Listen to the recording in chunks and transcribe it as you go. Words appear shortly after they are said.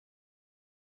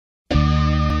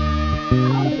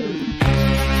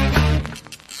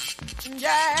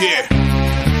Yeah.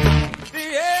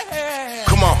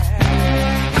 Come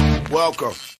on.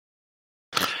 Welcome.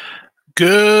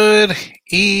 Good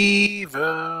evening.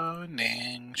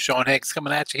 Sean Higgs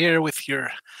coming at you here with your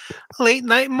late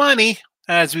night money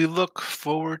as we look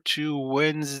forward to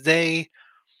Wednesday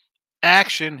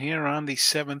action here on the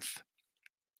 7th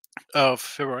of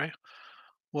February.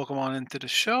 Welcome on into the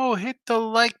show. Hit the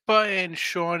like button,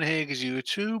 Sean Higgs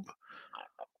YouTube.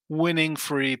 Winning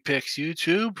Free Picks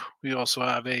YouTube. We also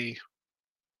have a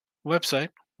website,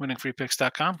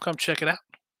 winningfreepicks.com. Come check it out.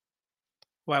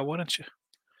 Why wouldn't you?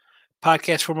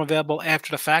 Podcast form available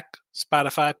after the fact.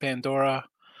 Spotify, Pandora,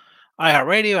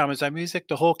 iHeartRadio, Amazon Music,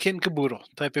 the whole kit and caboodle.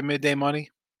 Type in Midday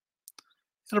Money.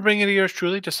 It'll bring you to yours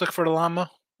truly. Just look for the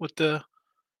llama with the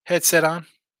headset on.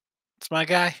 It's my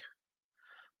guy,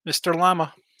 Mr.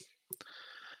 Llama.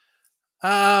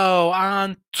 Oh,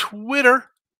 on Twitter,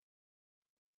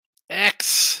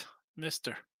 X,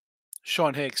 Mr.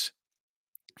 Sean Higgs.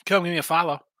 Come give me a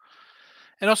follow.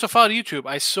 And also follow YouTube.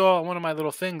 I saw one of my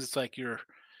little things. It's like you're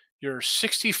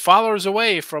 60 followers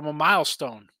away from a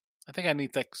milestone. I think I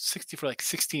need like 60 for like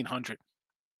 1,600.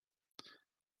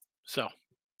 So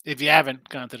if you haven't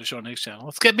gone to the Sean Higgs channel,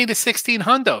 let's get me to 16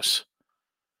 hundos.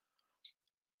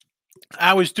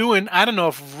 I don't know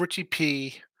if Richie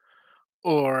P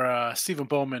or Stephen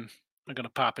Bowman are going to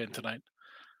pop in tonight.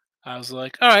 I was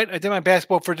like, all right, I did my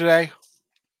basketball for today.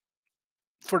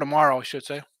 For tomorrow, I should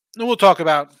say. And we'll talk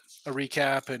about a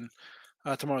recap and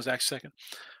tomorrow's action second.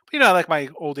 But, I like my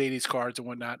old 80s cards and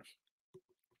whatnot.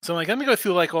 So I'm like, let me go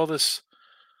through like all this,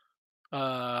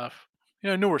 newer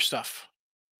stuff.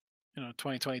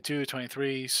 2022,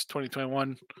 23,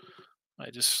 2021.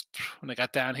 When I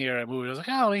got down here, I moved. I was like,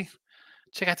 oh, let me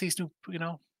check out these new,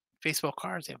 baseball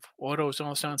cards. They have autos and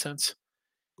all this nonsense.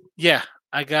 Yeah,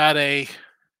 I got a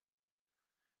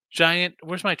giant.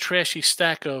 Where's my trashy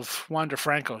stack of Wander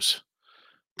Francos?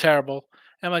 Terrible.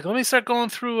 And I'm like, let me start going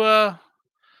through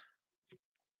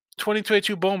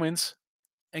 2022 Bowmans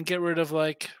and get rid of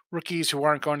like rookies who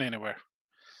aren't going anywhere.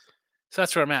 So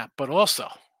that's where I'm at. But also,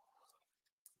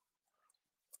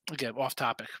 again, off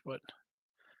topic, but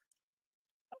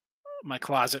my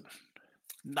closet,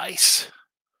 nice.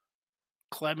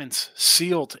 Clemens,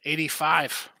 sealed,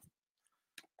 85.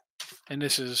 And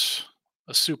this is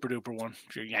a super duper one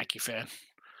if you're a Yankee fan.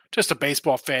 Just a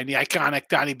baseball fan, the iconic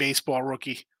Donnie Baseball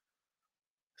rookie.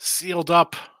 Sealed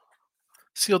up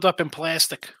in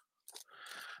plastic.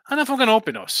 I don't know if I'm going to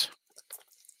open those.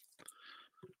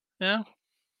 Yeah.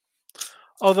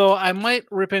 Although I might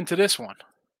rip into this one.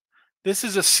 This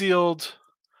is a sealed,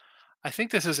 I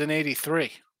think this is an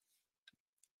 83.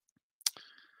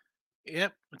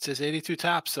 Yep, it says 82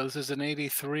 tops. So this is an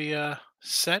 83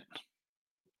 set.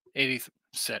 80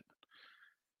 set.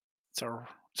 It's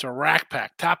a rack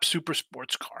pack. Top Super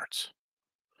Sports cards.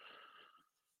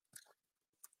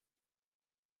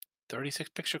 36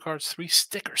 picture cards, 3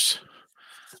 stickers.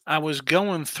 I was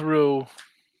going through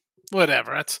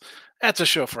whatever. That's a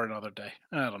show for another day.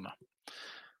 I don't know.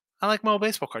 I like my old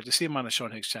baseball cards. You see them on the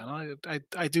Sean Higgs channel.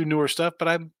 I do newer stuff, but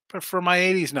I prefer my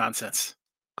 80s nonsense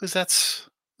because that's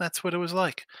what it was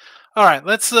like. All right,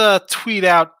 let's tweet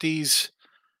out these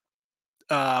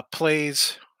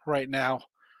plays right now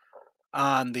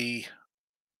on the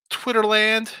Twitter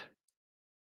land.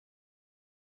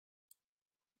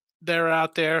 They're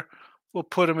out there. We'll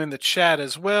put them in the chat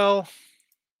as well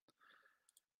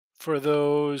for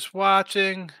those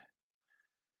watching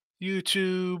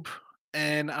YouTube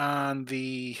and on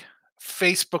the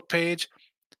Facebook page.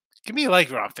 Give me a like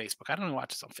if you're on Facebook. I don't even watch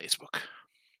this on Facebook.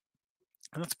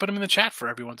 And let's put them in the chat for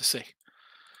everyone to see.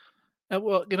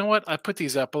 Well, you know what? I put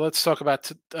these up, but let's talk about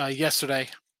yesterday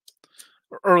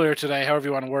or earlier today, however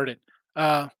you want to word it.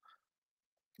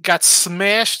 Got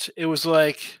smashed. It was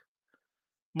like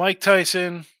Mike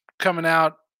Tyson coming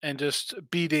out and just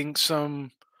beating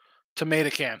some tomato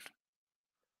can.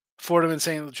 Fordham and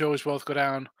St. Joe's both go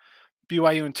down.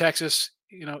 BYU and Texas,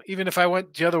 even if I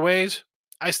went the other ways,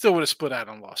 I still would have split out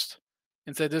and lost.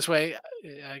 And said this way,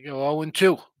 I go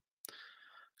 0-2.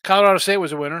 Colorado State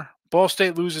was a winner. Ball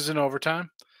State loses in overtime.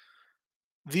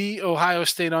 The Ohio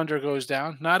State under goes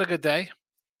down. Not a good day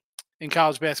in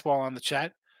college basketball on the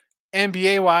chat.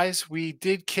 NBA-wise, we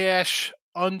did cash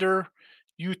under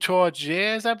Utah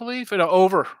Jazz, I believe. No,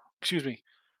 over. Excuse me.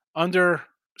 Under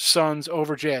Suns,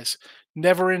 over Jazz.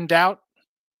 Never in doubt.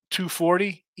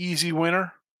 240. Easy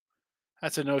winner.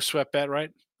 That's a no sweat bet,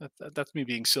 right? That's me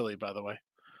being silly, by the way.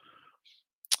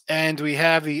 And we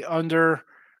have the under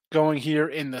going here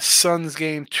in the Suns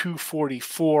game,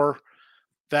 244.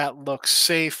 That looks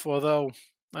safe, although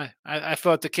I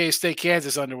thought the K-State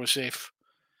Kansas under was safe.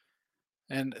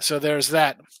 And so there's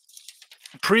that.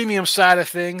 premium side of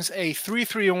things, a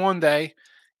 3-3-1 day.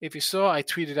 If you saw, I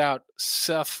tweeted out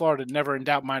South Florida never in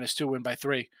doubt -2 win by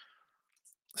 3.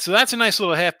 So that's a nice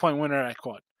little half-point winner I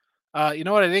caught. You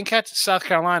know what I didn't catch? South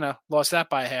Carolina lost that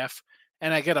by half,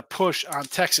 and I get a push on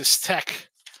Texas Tech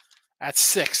at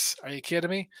 6. Are you kidding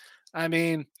me? I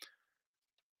mean,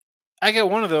 I get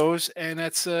one of those, and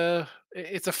it's a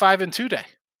 5-2 day.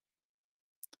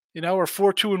 Or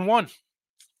 4-2-1.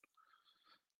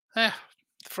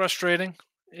 Frustrating.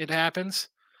 It happens.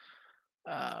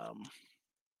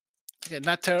 Again,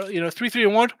 not terrible.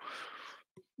 3-3-1,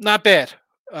 not bad.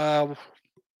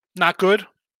 Not good.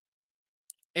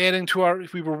 Adding to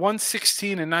we were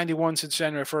 116-91 since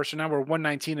January 1st, and now we're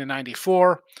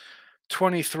 119-94,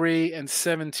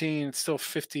 23-17. It's still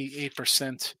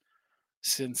 58%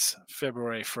 since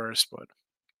February 1st, but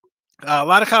a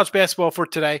lot of college basketball for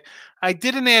today. I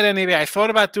didn't add any. I thought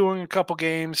about doing a couple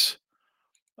games.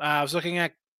 I was looking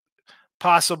at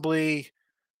possibly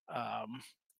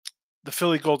the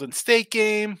Philly Golden State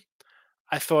game.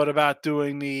 I thought about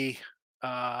doing the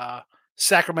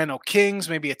Sacramento Kings,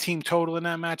 maybe a team total in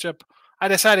that matchup. I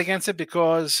decided against it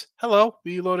because,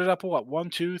 we loaded up what? 1,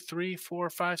 2, 3, 4,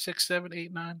 5, 6, 7,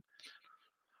 8, 9.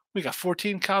 We got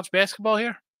 14 college basketball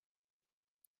here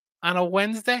on a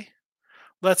Wednesday.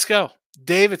 Let's go.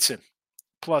 Davidson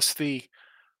plus the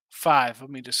 5. Let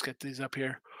me just get these up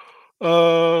here.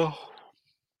 All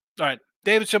right.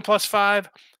 Davidson plus 5.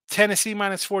 Tennessee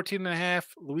minus 14.5.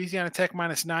 Louisiana Tech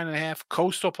minus 9.5.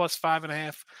 Coastal plus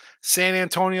 5.5. San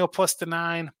Antonio plus the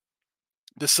 9.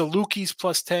 The Salukis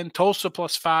plus 10. Tulsa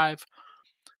plus 5.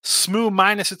 SMU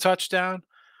minus a touchdown.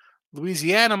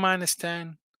 Louisiana minus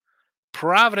 10.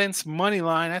 Providence money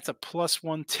line. That's a plus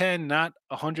 110, not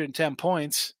 110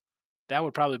 points. That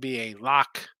would probably be a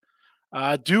lock.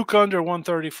 Duke under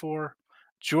 134.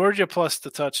 Georgia plus the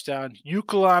touchdown.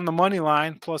 UCLA on the money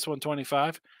line plus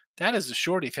 125. That is a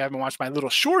shorty. If you haven't watched my little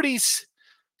shorties,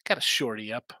 got a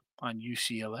shorty up on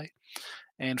UCLA.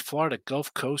 And Florida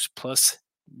Gulf Coast plus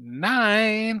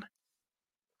 9.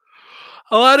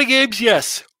 A lot of games,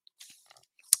 yes.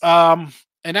 And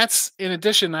that's in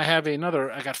addition. I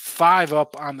got 5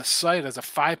 up on the site as a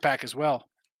 5-pack as well.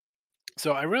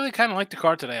 So I really kind of like the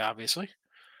card today, obviously.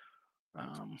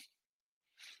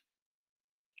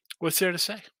 What's there to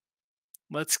say?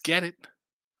 Let's get it.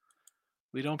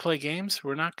 We don't play games.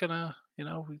 We're not going to,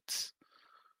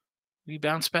 we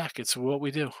bounce back. It's what we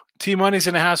do. T-Money's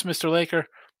in the house, Mr. Laker.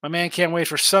 My man can't wait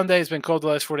for Sunday. It's been cold the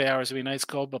last 40 hours. It'll be nice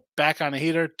cold, but back on the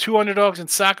heater. 2 underdogs in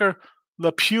soccer.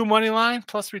 LePew money line,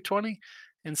 plus 320.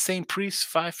 And St. Priest,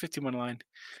 550 money line.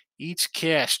 Each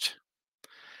cashed.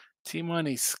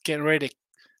 T-Money's getting ready to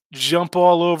jump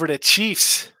all over the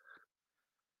Chiefs.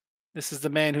 This is the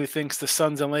man who thinks the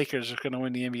Suns and Lakers are going to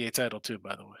win the NBA title too,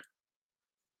 by the way.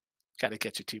 Got to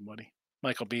get you T-Money.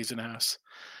 Michael B's in the house.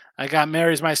 I got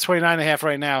Mary's minus 29.5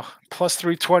 right now. Plus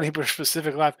 320 per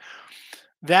Pacific Live.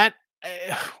 That,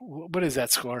 what is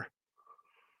that score?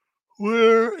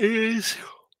 Where is...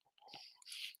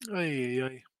 Well,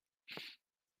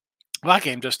 that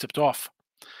game just tipped off.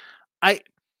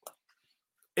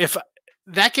 If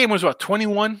that game was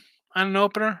 21 on an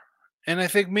opener, and I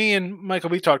think me and Michael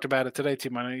B talked about it today,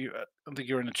 Team. I don't think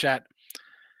you were in the chat.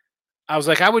 I was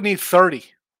like, I would need 30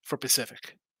 for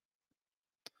Pacific.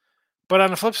 But on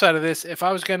the flip side of this, if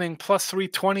I was getting plus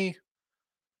 320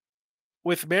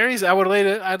 with Mary's, I'd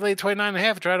lay 29.5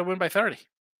 and try to win by 30.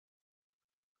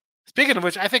 Speaking of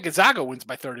which, I think Gonzaga wins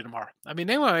by 30 tomorrow. I mean,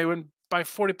 they might win by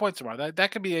 40 points tomorrow.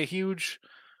 That could be a huge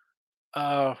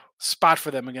spot for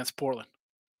them against Portland.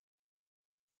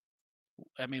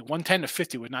 I mean,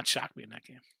 110-50 would not shock me in that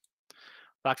game.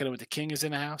 Locking it with the King is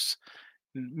in the house.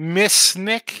 Miss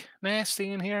Nick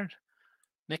Nasty in here.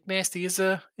 Nick Nasty is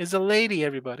a lady,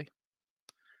 everybody.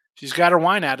 She's got her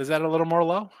wine out. Is that a little more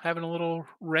low? Having a little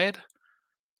red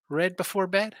before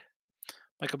bed?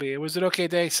 Michael B. Was it okay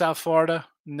day? South Florida,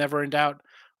 never in doubt.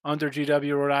 Under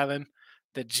GW, Rhode Island.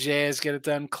 The Jazz get it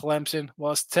done. Clemson.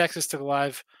 Lost Texas to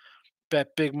live.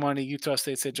 Bet big money. Utah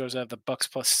State St. Joe's out the Bucks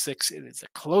plus 6. It is a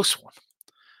close one.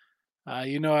 I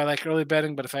like early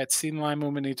betting, but if I had seen line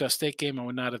movement in the Utah State game, I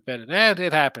would not have betted. And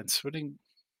it happens.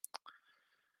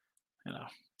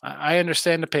 I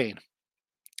understand the pain.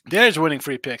 There's winning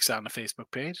free picks on the Facebook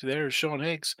page. There's Sean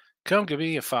Higgs. Come give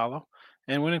me a follow.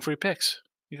 And winning free picks.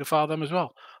 You can follow them as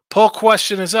well. Poll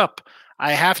question is up.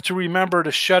 I have to remember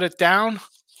to shut it down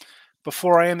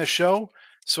before I end the show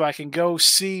so I can go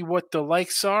see what the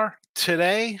likes are.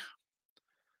 Today,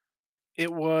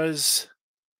 it was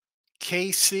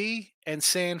KC and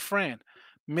San Fran.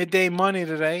 Midday money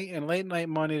today and late night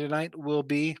money tonight will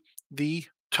be the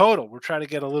total. We're trying to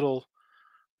get a little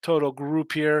total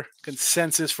group here.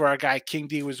 Consensus for our guy King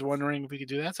D was wondering if we could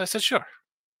do that. So I said, sure.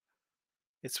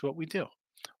 It's what we do.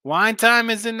 Wine Time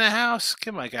is in the house.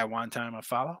 Give my guy Wine Time a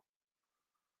follow.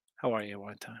 How are you,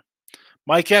 Wine Time?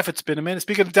 Mike F., it's been a minute.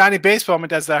 Speaking of Donnie Baseball, my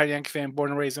dad's a diehard Yankee fan,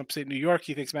 born and raised in upstate New York.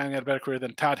 He thinks Manning had a better career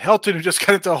than Todd Helton, who just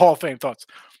got into the Hall of Fame. Thoughts?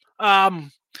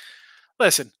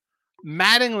 Listen,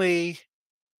 Mattingly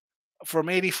from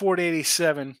 84 to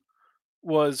 87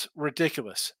 was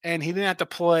ridiculous. And he didn't have to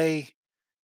play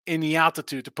in the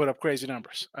altitude to put up crazy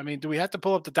numbers. I mean, do we have to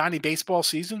pull up the Donnie Baseball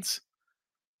seasons?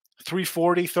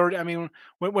 340, 30. I mean,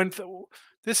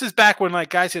 this is back when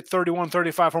like guys hit 31,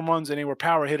 35 home runs and they were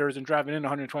power hitters and driving in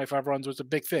 125 runs was a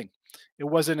big thing. It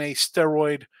wasn't a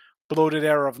steroid bloated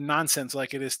era of nonsense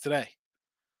like it is today.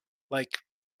 Like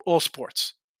all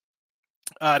sports.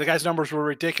 The guy's numbers were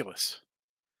ridiculous.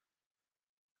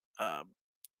 I'd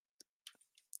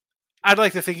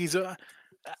like to think he's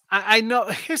I know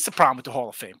here's the problem with the Hall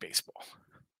of Fame baseball.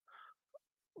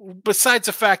 Besides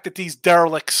the fact that these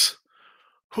derelicts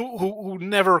who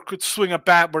never could swing a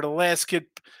bat were the last kid,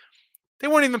 they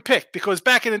weren't even picked because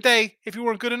back in the day, if you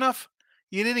weren't good enough,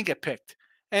 you didn't get picked.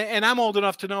 And I'm old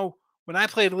enough to know when I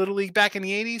played Little League back in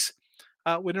the 80s,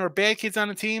 when there were bad kids on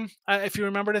the team, if you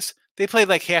remember this, they played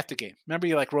like half the game. Remember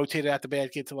you like rotated out the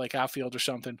bad kid to like outfield or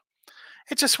something.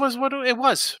 It just was what it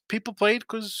was. People played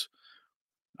because,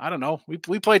 I don't know,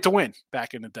 we played to win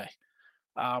back in the day.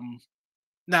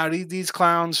 Now these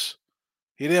clowns,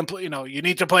 you didn't play, you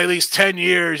need to play at least 10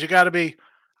 years. You got to be,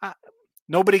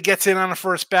 nobody gets in on the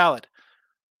first ballot.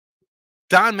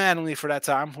 Don Mattingly for that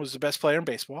time was the best player in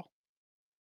baseball.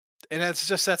 And it's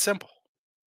just that simple.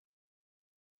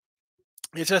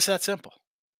 It's just that simple.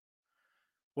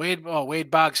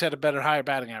 Wade Boggs had a higher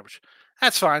batting average.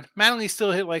 That's fine. Mattingly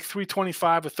still hit like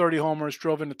 325 with 30 homers,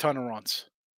 drove in a ton of runs.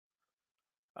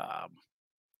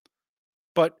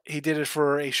 But he did it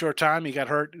for a short time. He got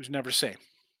hurt. He was never the same.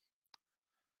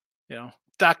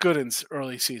 Doc Gooden's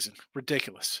early season,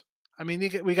 ridiculous. I mean,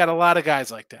 we got a lot of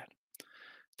guys like that.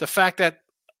 The fact that,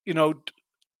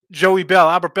 Joey Bell,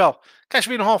 Albert Bell, guy should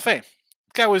be in the Hall of Fame.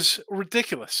 Guy was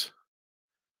ridiculous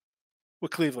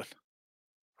with Cleveland.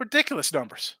 Ridiculous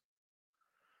numbers.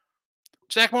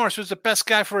 Zach Morris was the best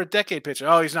guy for a decade pitcher.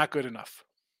 Oh, he's not good enough.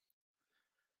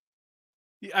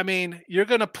 I mean, you're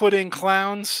going to put in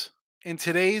clowns in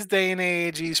today's day and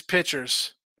age, these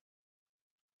pitchers.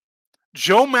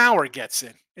 Joe Mauer gets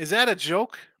in. Is that a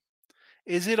joke?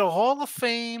 Is it a Hall of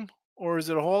Fame or is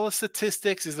it a Hall of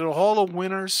Statistics? Is it a Hall of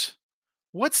Winners?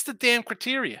 What's the damn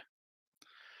criteria?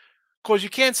 Because you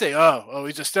can't say, oh,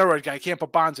 he's a steroid guy. You can't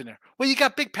put Bonds in there. Well, you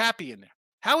got Big Pappy in there.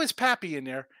 How is Pappy in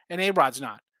there and A-Rod's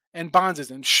not? And Bonds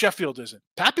isn't, and Sheffield isn't.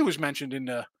 Pappy was mentioned in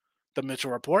the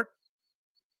Mitchell report.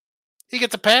 He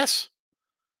gets a pass.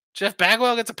 Jeff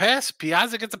Bagwell gets a pass.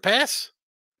 Piazza gets a pass.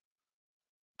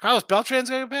 Carlos Beltran's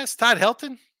going to pass. Todd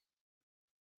Helton.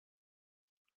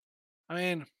 I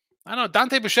mean, I don't know.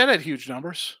 Dante Bichette had huge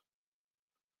numbers.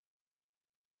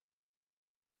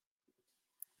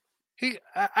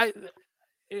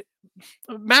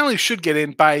 Manley should get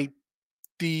in by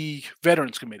the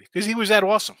Veterans Committee because he was that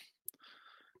awesome.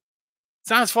 It's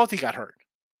not his fault he got hurt.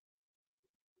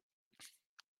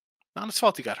 Not his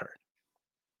fault he got hurt.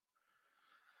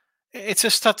 It's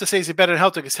just tough to say he's better than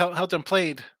Helton because Helton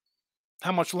played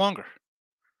how much longer?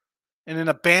 And in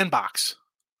a bandbox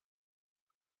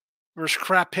versus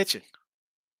crap pitching.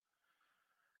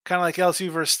 Kind of like LSU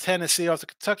versus Tennessee off the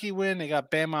Kentucky win. They got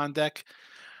Bama on deck.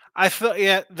 I thought,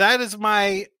 that is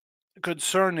my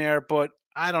concern there, but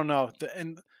I don't know.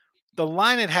 And the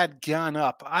line had gone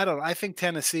up. I think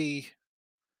Tennessee,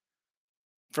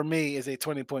 for me, is a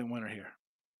 20-point winner here.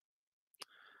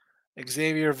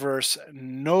 Xavier versus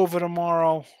Nova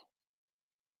tomorrow.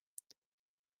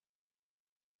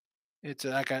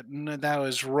 That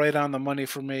was right on the money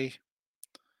for me.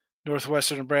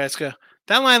 Northwestern Nebraska.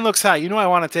 That line looks high. I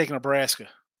want to take Nebraska.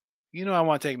 I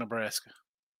want to take Nebraska.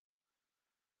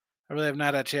 I really have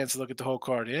not had a chance to look at the whole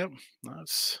card. Yep.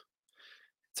 It's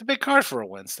a big card for a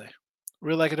Wednesday.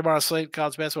 Really like it tomorrow slate.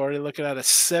 College basketball already looking at a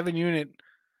 7-unit.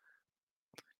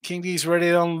 King D's ready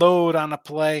to unload on a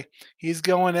play. He's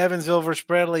going Evansville versus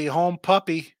Bradley. Home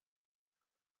puppy.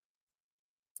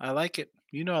 I like it.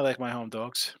 I like my home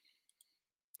dogs.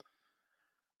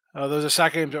 Oh, those are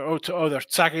soccer games. They're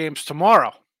soccer games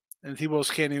tomorrow. And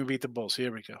T-Bulls can't even beat the Bulls.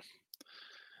 Here we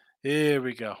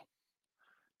go.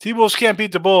 T-Bulls can't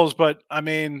beat the Bulls, but, I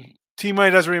mean,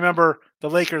 T-Money doesn't remember the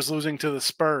Lakers losing to the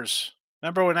Spurs.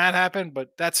 Remember when that happened?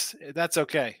 But that's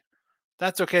okay.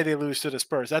 That's okay they lose to the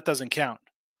Spurs. That doesn't count.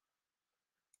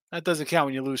 That doesn't count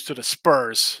when you lose to the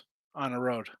Spurs on the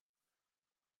road.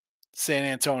 San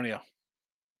Antonio.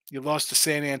 You lost to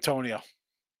San Antonio.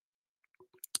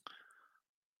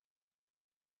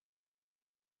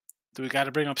 Do we got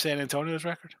to bring up San Antonio's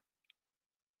record?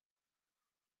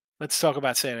 Let's talk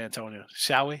about San Antonio,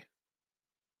 shall we?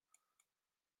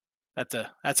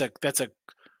 That's a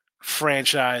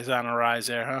franchise on a rise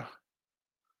there, huh?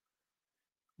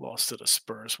 Lost to the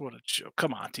Spurs. What a joke.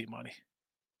 Come on, T Money.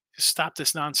 Just stop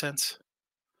this nonsense.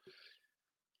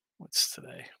 What's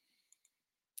today?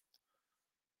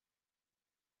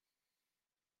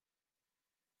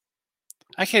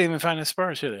 I can't even find the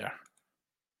Spurs. Here they are.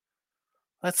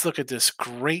 Let's look at this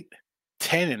great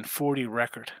 10-40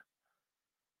 record.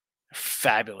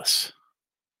 Fabulous.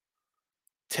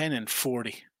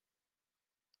 10-40.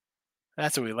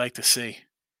 That's what we like to see.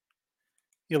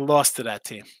 You lost to that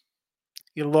team.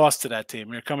 You lost to that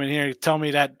team. You're coming here to tell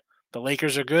me that the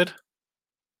Lakers are good? Get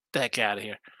the heck out of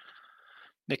here.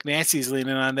 Nick Nancy's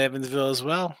leaning on Evansville as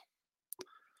well.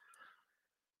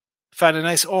 Find a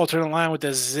nice alternate line with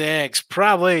the Zags.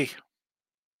 Probably.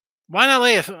 Why not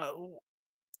lay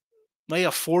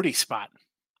a 40 spot?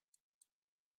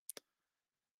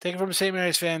 Take it from a St.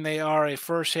 Mary's fan. They are a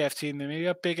first half team. They may be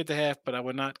up big at the half, but I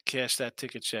would not cash that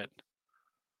ticket yet.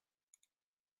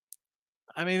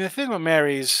 I mean, the thing with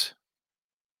Mary's,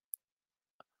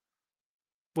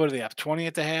 what are they up? 20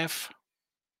 at the half?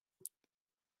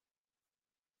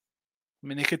 I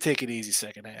mean, they could take it easy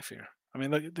second half here. I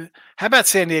mean, look. How about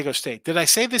San Diego State? Did I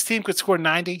say this team could score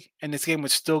 90 and this game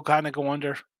would still kind of go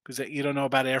under because you don't know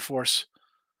about Air Force?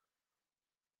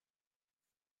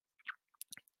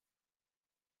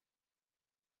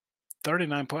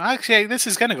 39 points. Actually, this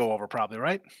is going to go over probably,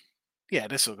 right? Yeah,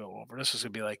 this will go over. This is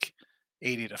going to be like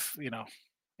 80 to,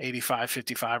 85,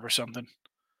 55 or something.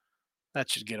 That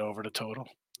should get over the total.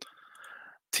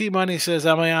 T Money says,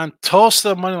 am I on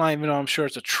Tulsa money line? Even though I'm sure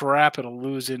it's a trap, it'll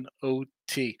lose in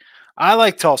OT. I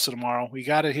like Tulsa tomorrow. We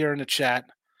got it here in the chat.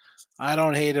 I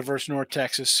don't hate it versus North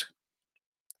Texas.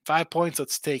 5 points,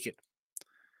 let's take it.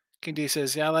 King D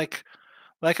says, yeah, I like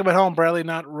him at home, Bradley,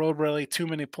 not road Bradley. Too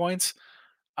many points.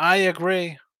 I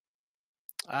agree.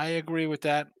 I agree with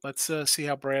that. Let's see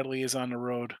how Bradley is on the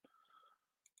road.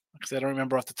 Because I don't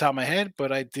remember off the top of my head,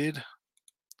 but I did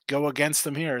go against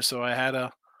them here. So I had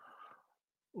a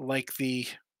like the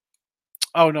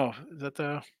oh no, is that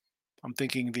the I'm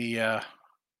thinking the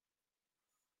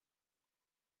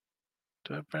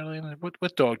do I have Bradley in it?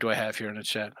 What dog do I have here in the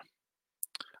chat?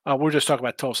 Oh, we're just talking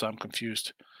about Tulsa. I'm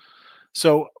confused.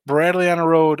 So Bradley on the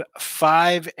road,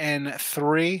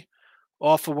 5-3,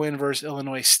 off a win versus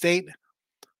Illinois State.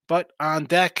 But on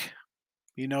deck,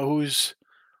 you know who's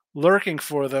lurking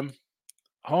for them.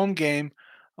 Home game,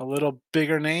 a little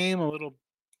bigger name, a little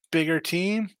bigger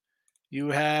team. You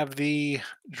have the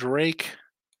Drake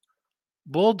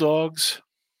Bulldogs.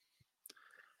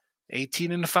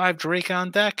 18-5 Drake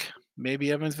on deck.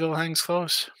 Maybe Evansville hangs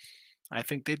close. I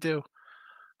think they do.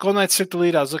 Golden Knights took the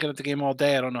lead. I was looking at the game all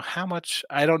day. I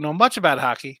don't know much about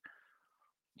hockey,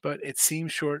 but it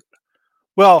seems short.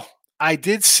 Well, I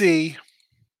did see,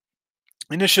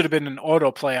 and this should have been an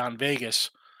autoplay on Vegas,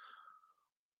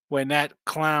 when that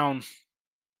clown,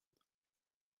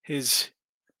 his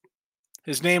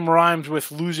name rhymes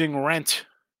with losing rent,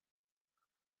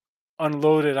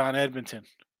 unloaded on Edmonton.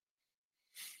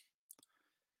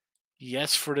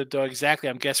 Yes, for the dog. Exactly.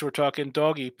 I'm guessing we're talking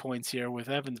doggy points here with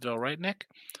Evansville, right, Nick?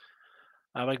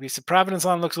 Like we said, Providence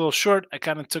line looks a little short. I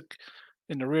kind of took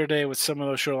in the rear day with some of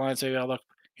those short lines. Maybe I'll look.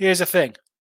 Here's the thing.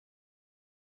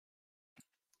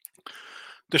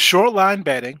 The short line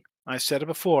betting, I said it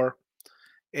before,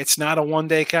 it's not a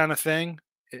one-day kind of thing.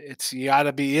 It's you got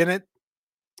to be in it,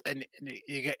 and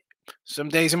you get some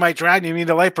days you might drag. You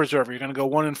need a life preserver. You're going to go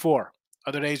 1-4.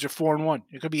 Other days you're 4-1.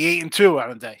 You could be 8-2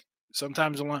 on a day.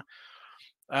 Sometimes a lot.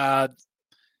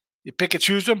 You pick and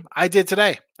choose them. I did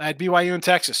today. I had BYU in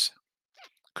Texas.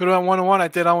 Could have went 1-1. I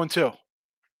did 0-2.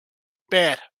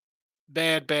 Bad.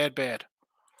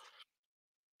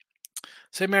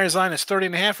 St. Mary's line is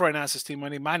 30.5 right now. Says Team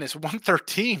Money minus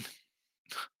 113.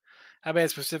 How bad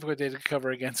specifically did it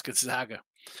cover against Gonzaga?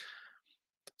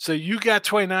 So you got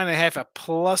 29.5 a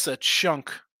plus a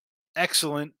chunk.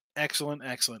 Excellent.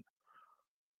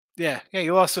 Yeah,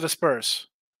 you lost to the Spurs.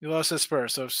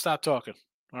 So stop talking.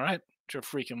 All right? It's your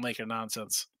freaking Laker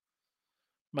nonsense.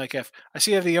 Mike F. I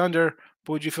see you have the under,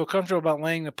 but would you feel comfortable about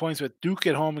laying the points with Duke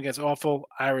at home against awful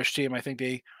Irish team? I think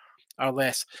they are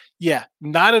last. Yeah,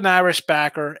 not an Irish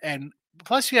backer. And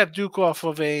plus you have Duke off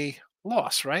of a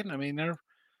loss, right? I mean, they're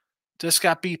just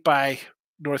got beat by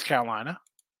North Carolina.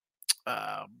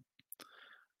 And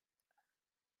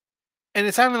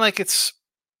it's not even like it's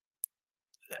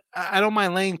I don't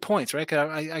mind laying points, right? 'Cause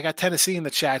I got Tennessee in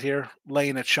the chat here,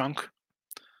 laying a chunk.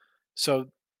 So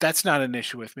that's not an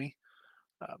issue with me.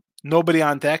 Nobody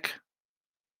on deck.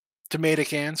 Tomato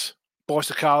cans.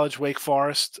 Boston College, Wake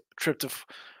Forest, trip to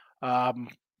um,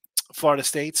 Florida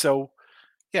State. So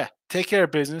yeah, take care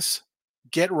of business.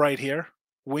 Get right here.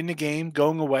 Win the game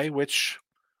going away, which,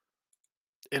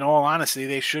 in all honesty,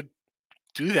 they should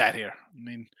do that here. I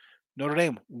mean, Notre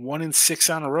Dame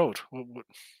 1-6 on the road.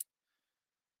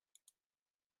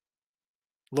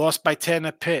 Lost by 10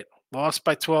 at Pitt. Lost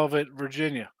by 12 at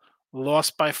Virginia.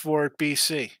 Lost by 4 at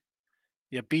BC.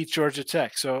 You beat Georgia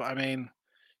Tech. So, I mean,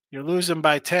 you're losing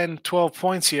by 10, 12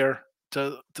 points here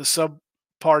to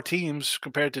subpar teams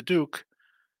compared to Duke.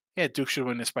 Yeah, Duke should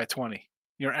win this by 20.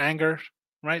 Your anger,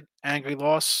 right? Angry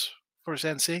loss versus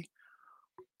NC.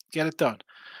 Get it done.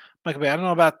 Michael Bay, I don't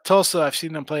know about Tulsa. I've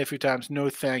seen them play a few times. No,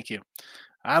 thank you.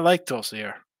 I like Tulsa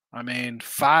here. I mean,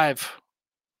 5.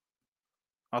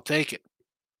 I'll take it.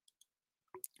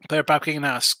 Player Pop King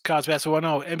House. College basketball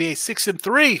 1-0. NBA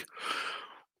 6-3.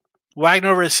 Wagner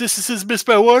over assists missed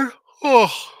by 1.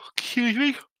 Oh, excuse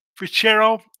me.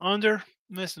 Fichero under.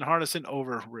 Missed and Hardison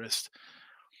over wrist.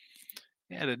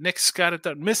 Yeah, the Knicks got it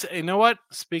done. You know what?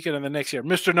 Speaking of the Knicks here,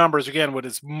 Mr. Numbers again with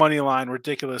his money line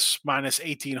ridiculous minus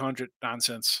 1,800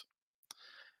 nonsense.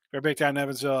 Great big down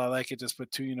Evansville. I like it. Just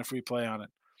put 2 unit free play on it.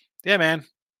 Yeah, man.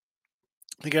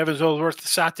 I think Evansville is worth the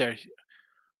shot there.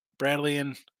 Bradley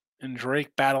and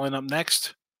Drake battling up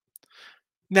next.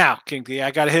 Now, King D,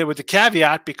 I got to hit it with the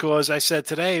caveat because I said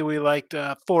today we liked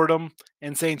Fordham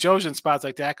and St. Joe's in spots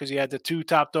like that because you had the 2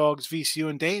 top dogs, VCU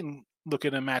and Dayton,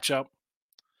 looking to match up.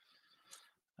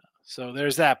 So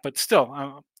there's that. But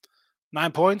still,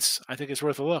 9 points, I think it's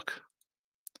worth a look.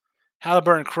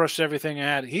 Halliburton crushed everything I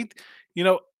had.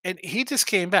 And he just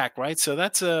came back, right? So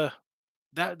that's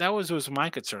that was my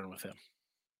concern with him.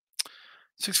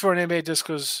 6-4 in NBA just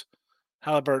because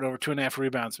Halliburton over 2.5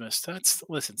 rebounds missed.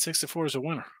 6-4 is a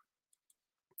winner.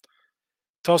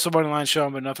 Tulsa money line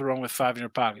showing, but nothing wrong with 5 in your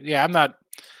pocket. Yeah, I'm not.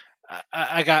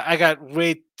 I got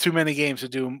way too many games to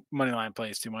do money line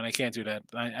plays, Timon. I can't do that.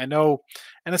 I know,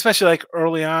 and especially like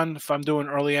early on, if I'm doing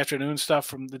early afternoon stuff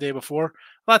from the day before,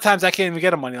 a lot of times I can't even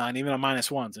get a money line, even on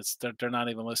 -1s. They're not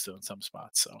even listed in some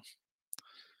spots, so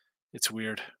it's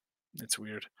weird. It's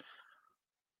weird.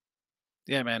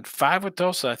 Yeah, man, 5 with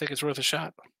Tulsa. I think it's worth a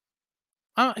shot.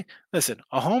 Listen,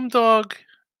 a home dog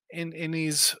in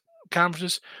these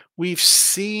conferences, we've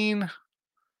seen.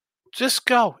 Just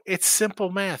go. It's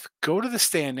simple math. Go to the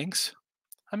standings.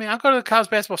 I mean, I'll go to the college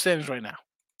basketball standings right now.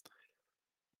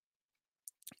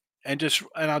 And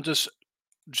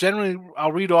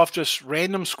I'll read off just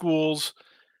random schools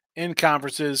in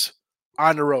conferences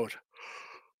on the road.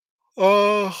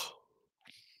 FAU.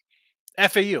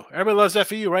 Everybody loves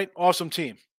FAU, right? Awesome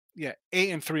team. Yeah,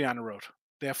 8-3 on the road.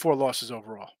 They have 4 losses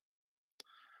overall.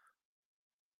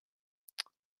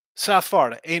 South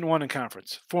Florida, 8-1 in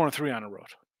conference, 4-3 on the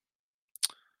road.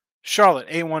 Charlotte,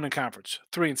 8-1 in conference,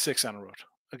 3-6 on the road.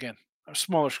 Again,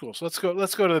 smaller schools. Let's go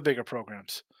to the bigger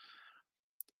programs.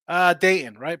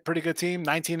 Dayton, right? Pretty good team,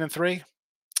 19-3,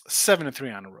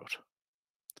 7-3 on the road.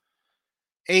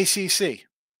 ACC.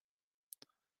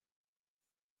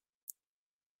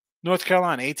 North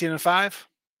Carolina, 18-5,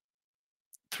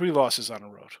 3 losses on the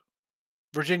road.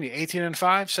 Virginia,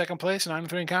 18-5, second place,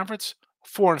 9-3 in conference,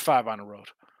 4-5 on the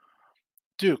road.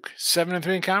 Duke,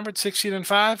 7-3 in conference,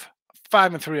 16-5,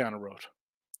 5-3 on the road.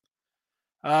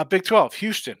 Big 12,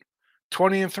 Houston,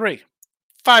 20-3,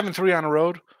 5-3 on the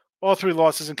road, all 3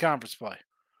 losses in conference play.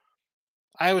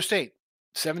 Iowa State,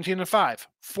 17-5,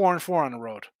 4-4 on the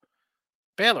road.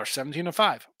 Baylor,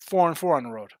 17-5, 4-4 on the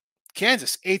road.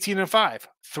 Kansas, 18-5,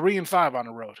 3-5 on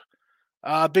the road.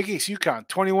 Big East, UConn,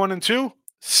 21-2,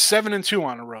 7-2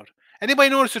 on the road. Anybody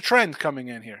notice a trend coming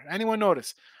in here? Anyone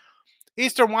notice?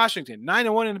 Eastern Washington,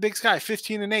 9-1 in the Big Sky,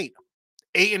 15-8,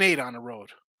 8-8 on the road.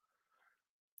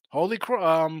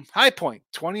 High Point,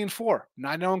 20-4,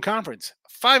 9-0 in conference,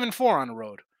 5-4 on the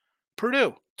road.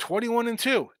 Purdue,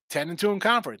 21-2, 10-2 in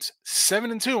conference,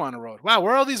 7-2 on the road. Wow,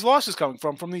 where are all these losses coming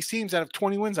from these teams that have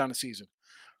 20 wins on the season?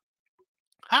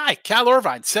 Hi, Cal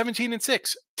Irvine,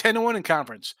 17-6, 10-1 in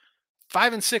conference,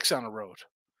 5-6 on the road.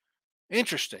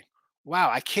 Interesting. Wow,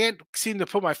 I can't seem to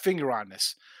put my finger on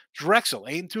this. Drexel,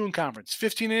 8-2 in conference,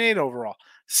 15-8 overall,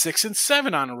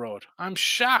 6-7 on the road. I'm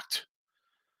shocked.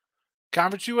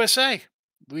 Conference USA,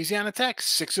 Louisiana Tech,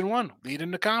 6-1,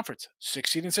 leading the conference,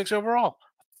 16-6 overall,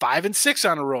 5-6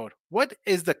 on the road. What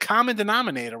is the common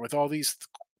denominator with all these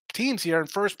teams here in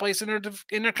first place in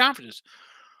their conferences?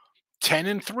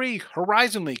 10-3,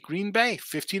 Horizon League, Green Bay,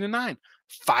 15-9,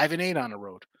 5-8 on the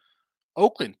road.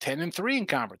 Oakland, 10-3 in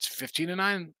conference,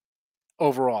 15-9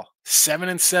 overall,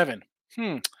 7-7.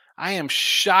 I am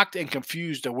shocked and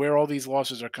confused at where all these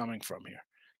losses are coming from here.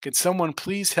 Can someone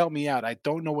please help me out? I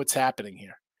don't know what's happening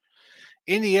here.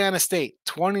 Indiana State,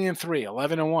 20-3,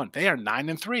 11-1. They are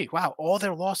 9-3. Wow, all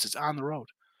their losses on the road.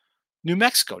 New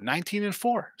Mexico,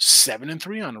 19-4,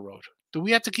 7-3 on the road. Do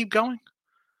we have to keep going?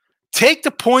 Take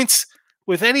the points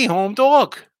with any home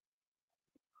dog.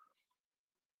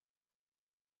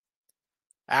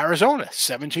 Arizona,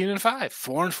 17-5,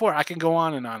 4-4. I can go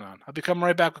on and on and on. I'll be coming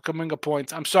right back with Kuminga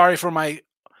points. I'm sorry for my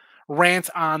rant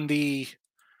on the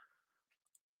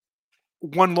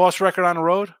one loss record on the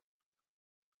road.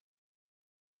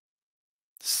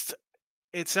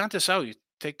 It's not just how you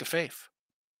take the faith.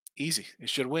 Easy. It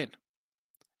should win.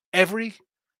 Every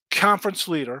conference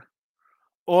leader,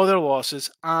 all their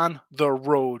losses on the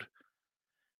road.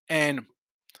 And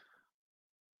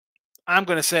I'm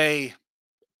going to say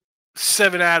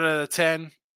 7 out of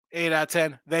 10, 8 out of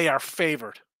 10, they are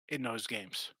favored in those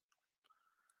games.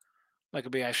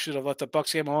 Like I should have let the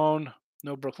Bucks game alone.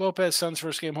 No Brook Lopez. Suns'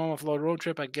 first game home off a road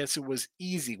trip. I guess it was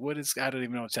easy. I don't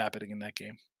even know what's happening in that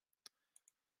game.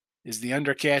 Is the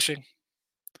under cashing?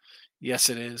 Yes,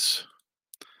 it is.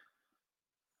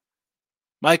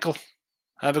 Michael,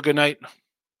 have a good night.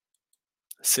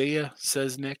 See ya,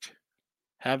 says Nick.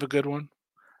 Have a good one.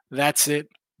 That's it.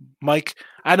 Mike,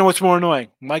 I know what's more annoying.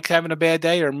 Mike having a bad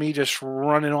day or me just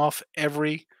running off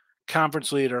every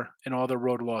conference leader in all their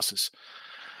road losses.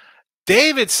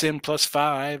 Davidson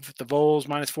 +5. The Vols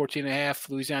 -14.5.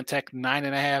 Louisiana Tech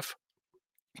 9.5.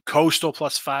 Coastal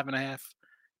 +5.5.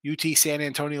 UT San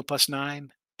Antonio +9.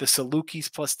 The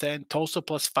Salukis +10. Tulsa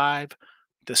 +5.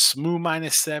 The SMU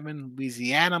 -7.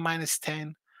 Louisiana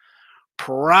 -10.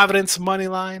 Providence money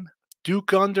line.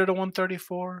 Duke under the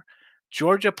 134.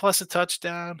 Georgia plus a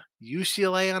touchdown.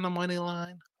 UCLA on the money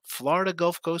line. Florida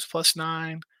Gulf Coast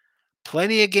 +9.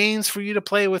 Plenty of games for you to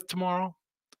play with tomorrow.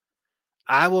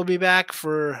 I will be back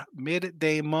for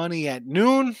midday money at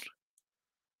noon.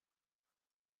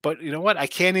 But you know what? I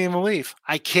can't even leave.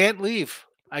 I can't leave.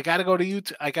 I got to go to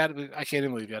YouTube. I can't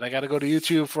even leave yet. I got to go to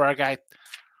YouTube for our guy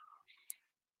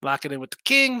locking in with the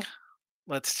king.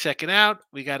 Let's check it out.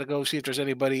 We got to go see if there's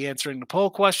anybody answering the poll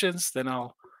questions. Then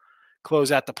I'll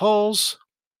close out the polls.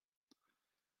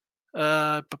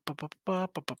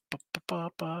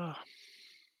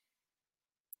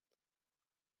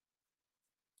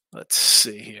 Let's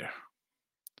see here.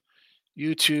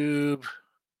 YouTube,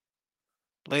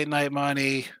 late night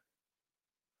money,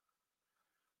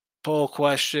 poll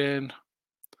question.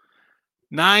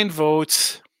 9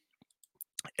 votes.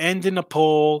 Ending the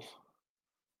poll.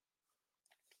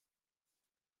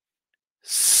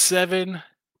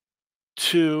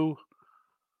 7-2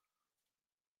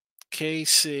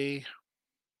 KC.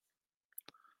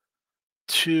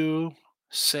 2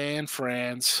 San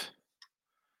Fran's.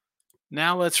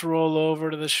 Now let's roll over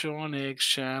to the Sean Higgs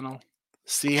channel.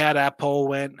 See how that poll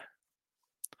went.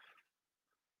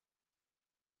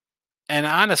 And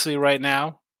honestly, right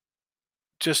now,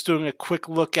 just doing a quick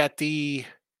look at the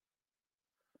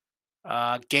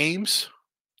games.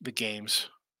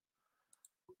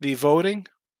 The voting.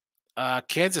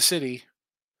 Kansas City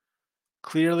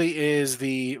clearly is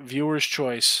the viewer's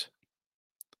choice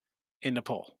in the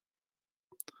poll.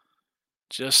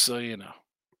 Just so you know.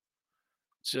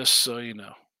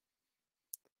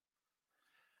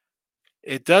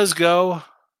 It does go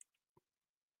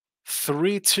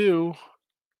 3-2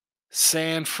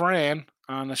 San Fran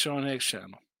on the Sean Higgs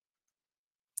channel.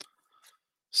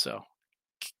 So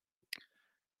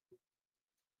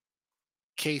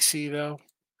KC, though,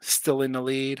 still in the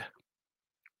lead.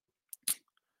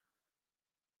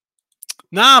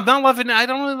 Nah, I'm not loving it. I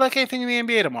don't really like anything in the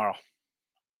NBA tomorrow.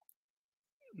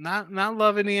 Not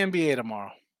loving the NBA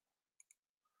tomorrow.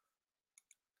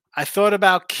 I thought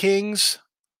about Kings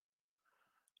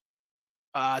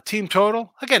team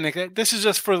total. Again, Nick, this is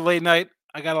just for the late night.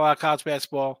 I got a lot of college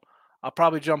basketball. I'll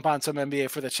probably jump on some NBA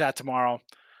for the chat tomorrow.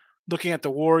 Looking at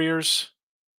the Warriors,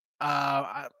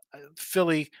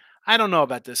 Philly. I don't know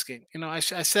about this game. I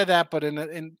said that, but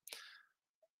in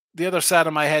the other side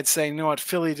of my head saying, you know what,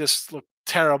 Philly just looked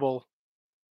terrible.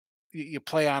 You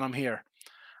play on them here.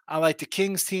 I like the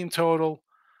Kings team total,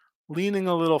 leaning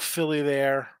a little Philly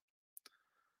there.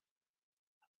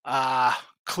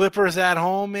 Clippers at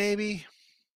home, maybe.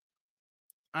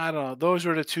 I don't know. Those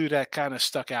were the two that kind of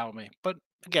stuck out with me. But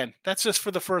again, that's just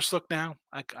for the first look now.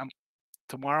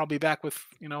 Tomorrow I'll be back with,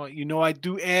 I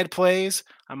do add plays.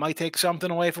 I might take something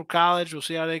away from college. We'll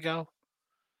see how they go.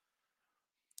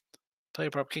 Player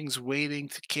prop Kings waiting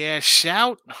to cash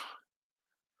out.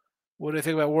 What do you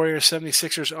think about Warriors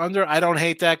 76ers under? I don't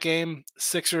hate that game.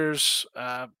 Sixers,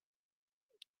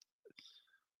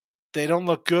 They don't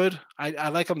look good. I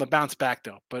like them to bounce back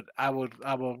though, but I will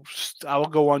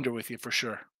go under with you for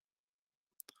sure.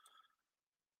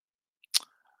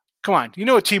 Come on, you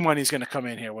know what T Money's going to come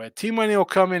in here with? T Money will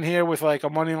come in here with like a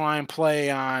money line play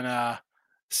on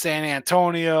San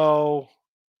Antonio.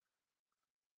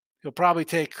 He'll probably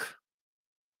take.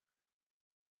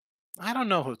 I don't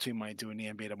know who T might do in the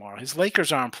NBA tomorrow. His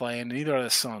Lakers aren't playing, and neither are the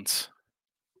Suns.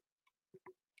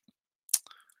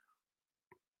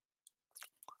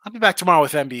 I'll be back tomorrow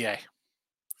with NBA.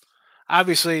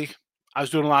 Obviously, I was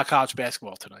doing a lot of college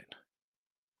basketball tonight.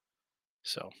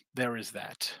 So there is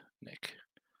that, Nick.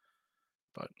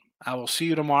 But I will see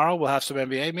you tomorrow. We'll have some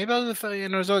NBA. Maybe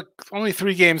there's only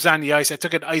 3 games on the ice. I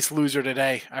took an ice loser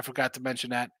today. I forgot to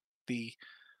mention that. The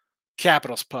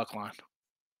Capitals puck line.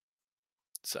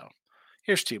 So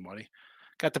here's T Money.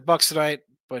 Got the Bucks tonight,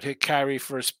 but hit Kyrie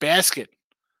first basket.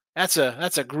 That's a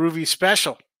groovy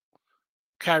special.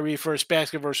 Kyrie first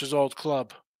basket versus Old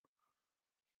Club.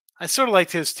 I sort of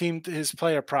liked his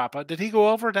player prop. Did he go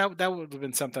over? That would have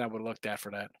been something I would have looked at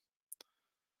for that.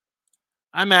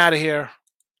 I'm out of here.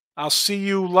 I'll see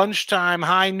you lunchtime,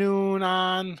 high noon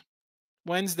on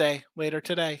Wednesday, later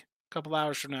today, a couple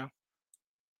hours from now.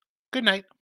 Good night.